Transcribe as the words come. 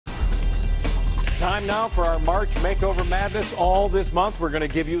Time now for our March Makeover Madness. All this month, we're going to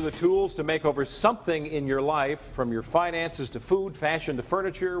give you the tools to make over something in your life, from your finances to food, fashion to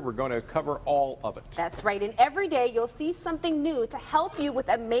furniture. We're going to cover all of it. That's right. And every day, you'll see something new to help you with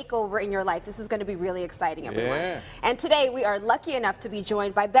a makeover in your life. This is going to be really exciting, everyone. Yeah. And today, we are lucky enough to be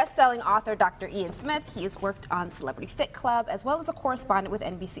joined by best-selling author Dr. Ian Smith. He has worked on Celebrity Fit Club, as well as a correspondent with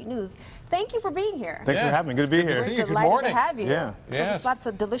NBC News. Thank you for being here. Thanks for having me. Good to be here. See you. We're Good delighted morning. to have you. Yeah. So Yes. there's lots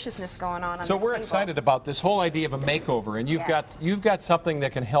of deliciousness going on So this we're table. excited about this whole idea of a makeover, and Yes. you've got something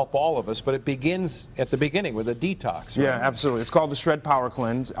that can help all of us, but it begins at the beginning with a detox. Right? Yeah, absolutely. It's called the Shred Power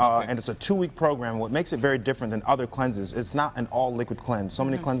Cleanse, and it's a 2-week program. What makes it very different than other cleanses, it's not an all-liquid cleanse. So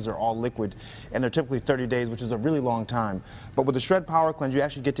many cleanses are all liquid, and they're typically 30 days, which is a really long time. But with the Shred Power Cleanse, you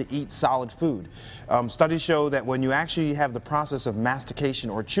actually get to eat solid food. Studies show that when you actually have the process of mastication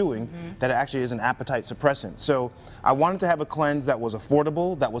or chewing, that it actually is an appetite suppressant. So I wanted to have a cleanse that was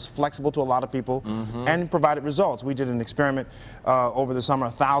affordable, that was flexible to a lot of people, and provided results. We did an experiment over the summer,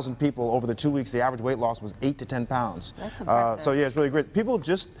 1,000 people over the 2 weeks. The average weight loss was 8 to 10 pounds. That's impressive. So yeah, it's really great. People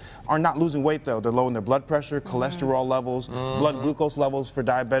just are not losing weight though. They're lowering their blood pressure, cholesterol levels, blood glucose levels for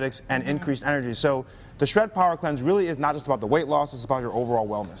diabetics, and increased energy. So the Shred Power Cleanse really is not just about the weight loss, it's about your overall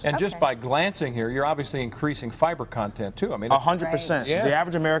wellness. And just by glancing here, you're obviously increasing fiber content too. I mean, 100%. Yeah. The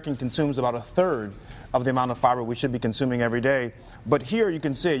average American consumes about 1/3 of the amount of fiber we should be consuming every day. But here you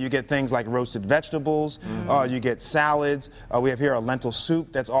can see you get things like roasted vegetables, you get salads. We have here a lentil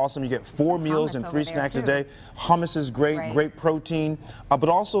soup that's awesome. You get 4 meals and 3 snacks a day. Hummus is great, great protein, but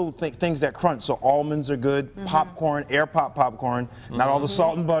also things that crunch. So almonds are good, popcorn, air pop popcorn, not all the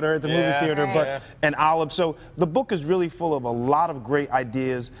salt and butter at the movie theater, but and olives. So the book is really full of a lot of great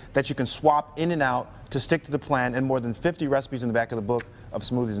ideas that you can swap in and out to stick to the plan, and more than 50 recipes in the back of the book of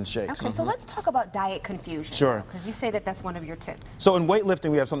smoothies and shakes. Okay, so let's talk about diet confusion. Sure. Because you say that that's one of your tips. So in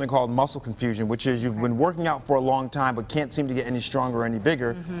weightlifting, we have something called muscle confusion, which is you've been working out for a long time but can't seem to get any stronger or any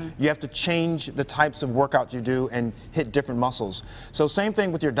bigger. You have to change the types of workouts you do and hit different muscles. So same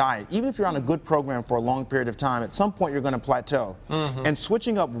thing with your diet. Even if you're on a good program for a long period of time, at some point you're going to plateau. And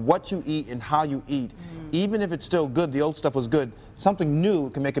switching up what you eat and how you eat, even if it's still good, the old stuff was good, something new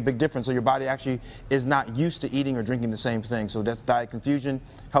can make a big difference. So your body actually is not used to eating or drinking the same thing. So that's diet confusion,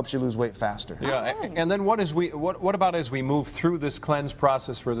 helps you lose weight faster. Yeah, and then what about as we move through this cleanse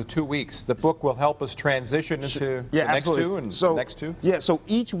process for the 2 weeks? The book will help us transition into the next two and the next two? Yeah, so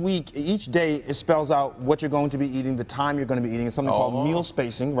each week, each day, it spells out what you're going to be eating, the time you're going to be eating. It's something called meal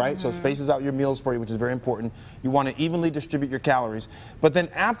spacing, right? So it spaces out your meals for you, which is very important. You want to evenly distribute your calories. But then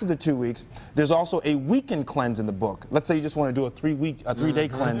after the 2 weeks, there's also a weekend cleanse in the book. Let's say you just want to do a 3-day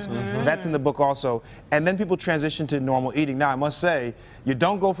cleanse. That's in the book also. And then people transition to normal eating. Now, I must say, you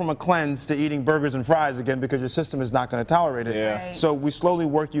don't go from a cleanse to eating burgers and fries again because your system is not going to tolerate it. Yeah. So we slowly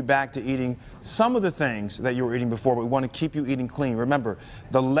work you back to eating some of the things that you were eating before, but we want to keep you eating clean. Remember,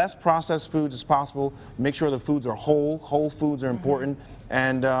 the less processed foods as possible, make sure the foods are whole. Whole foods are important,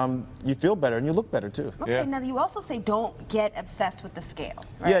 and you feel better and you look better too. Okay, now you also say don't get obsessed with the scale,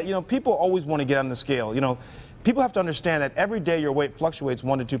 right? Yeah, you know, people always want to get on the scale. You know, people have to understand that every day your weight fluctuates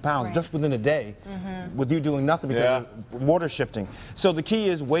 1 to 2 pounds just within a day with you doing nothing because of water shifting. So the key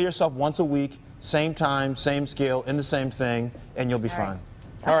is weigh yourself once a week, same time, same scale, in the same thing, and you'll be fine.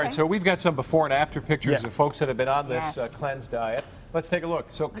 All right, so we've got some before and after pictures of folks that have been on this Yes. cleanse diet. Let's take a look.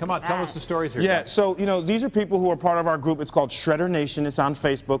 So come on, tell us the stories here. Yeah, so, you know, these are people who are part of our group. It's called Shredder Nation. It's on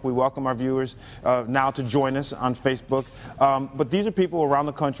Facebook. We welcome our viewers now to join us on Facebook. But these are people around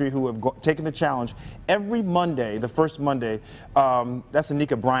the country who have taken the challenge. Every Monday, the first Monday, that's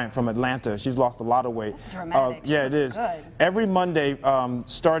Anika Bryant from Atlanta. She's lost a lot of weight. That's dramatic. Yeah, it is. Good. Every Monday,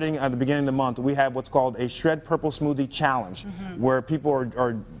 starting at the beginning of the month, we have what's called a Shred Purple Smoothie Challenge, where people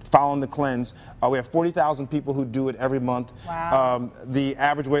are following the cleanse. We have 40,000 people who do it every month. Wow. The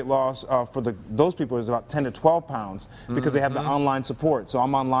average weight loss for those people is about 10 to 12 pounds because they have the online support. So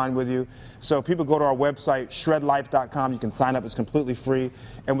I'm online with you. So if people go to our website, shredlife.com, you can sign up. It's completely free.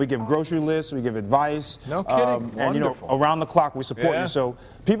 And we give grocery lists, we give advice. No kidding. And, you know, around the clock we support you. So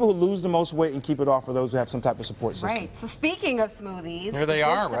people who lose the most weight and keep it off are those who have some type of support system. Right. So speaking of smoothies. Here they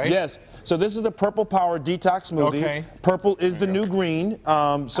are, right? Yes. So this is the Purple Power Detox Smoothie. Okay. Purple is the new green.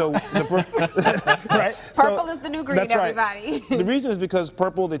 Right? Purple is the new green, that's right. everybody. The reason is because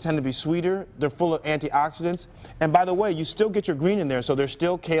purple, they tend to be sweeter. They're full of antioxidants. And by the way, you still get your green in there. So there's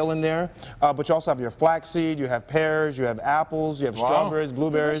still kale in there. But you also have your flaxseed, you have pears, you have apples, you have strawberries,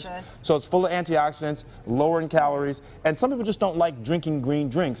 blueberries. So it's full of antioxidants, lower in calories. And some people just don't like drinking green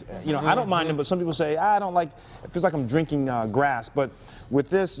drinks. You know, I don't mind them, but some people say, I don't like, it feels like I'm drinking grass. But with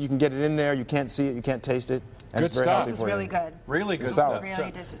this, you can get it in there. You can't see it, you can't taste it. And Good it's very stuff. healthy This is for you. really good. Really good It's stuff. solid.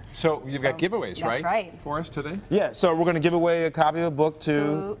 Really delicious. So you've got giveaways, right? That's right. For us today? Yeah, so we're going to give away a copy of a book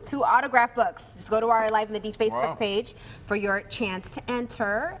to... Two autograph books. Just go to our Live in the D Facebook Wow. page for your chance to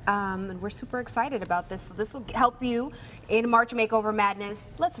enter. And we're super excited about this. So this will help you in March Makeover Madness.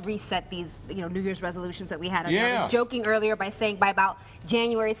 Let's reset these, New Year's resolutions that we had. I was joking earlier by saying by about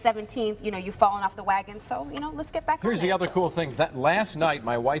January 17th, you've fallen off the wagon. So, let's get back on Here's the other cool thing. That last night,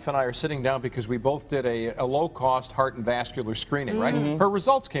 my wife and I are sitting down because we both did a low-cost heart and vascular screening, right? Her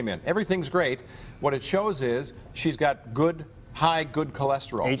results came in. Everything's great. What it shows is she's got good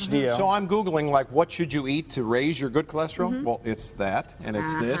cholesterol. HDL. So I'm Googling, like, what should you eat to raise your good cholesterol? Well, it's that, and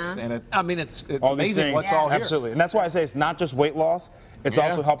it's this, and it's all amazing what's all here. Absolutely. And that's why I say it's not just weight loss. It's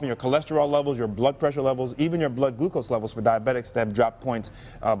also helping your cholesterol levels, your blood pressure levels, even your blood glucose levels for diabetics that have dropped points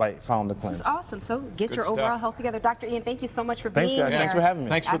by following the cleanse. This is awesome. So get your overall health together. Dr. Ian, thank you so much for being here. Thanks for having me.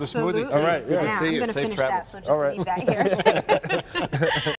 Thanks for the smoothie. Absolutely. All right. Good to see I'm you. going to Safe finish travels. that, so just leave that here.